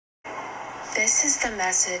This is the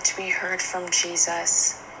message we heard from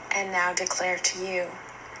Jesus and now declare to you.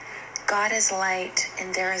 God is light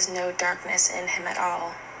and there is no darkness in him at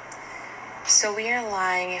all. So we are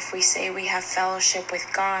lying if we say we have fellowship with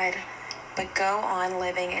God, but go on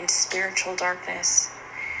living in spiritual darkness.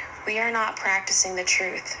 We are not practicing the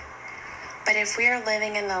truth. But if we are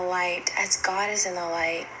living in the light as God is in the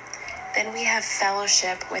light, then we have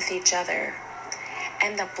fellowship with each other.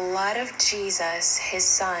 And the blood of Jesus, his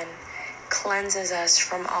Son, cleanses us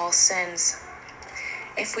from all sins.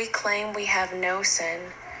 If we claim we have no sin,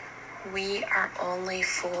 we are only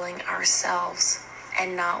fooling ourselves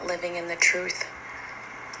and not living in the truth.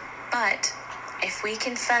 But if we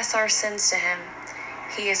confess our sins to him,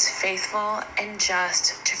 he is faithful and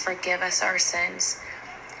just to forgive us our sins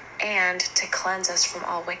and to cleanse us from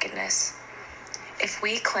all wickedness. If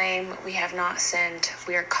we claim we have not sinned,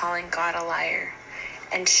 we are calling God a liar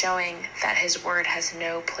and showing that his word has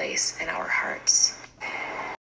no place in our hearts.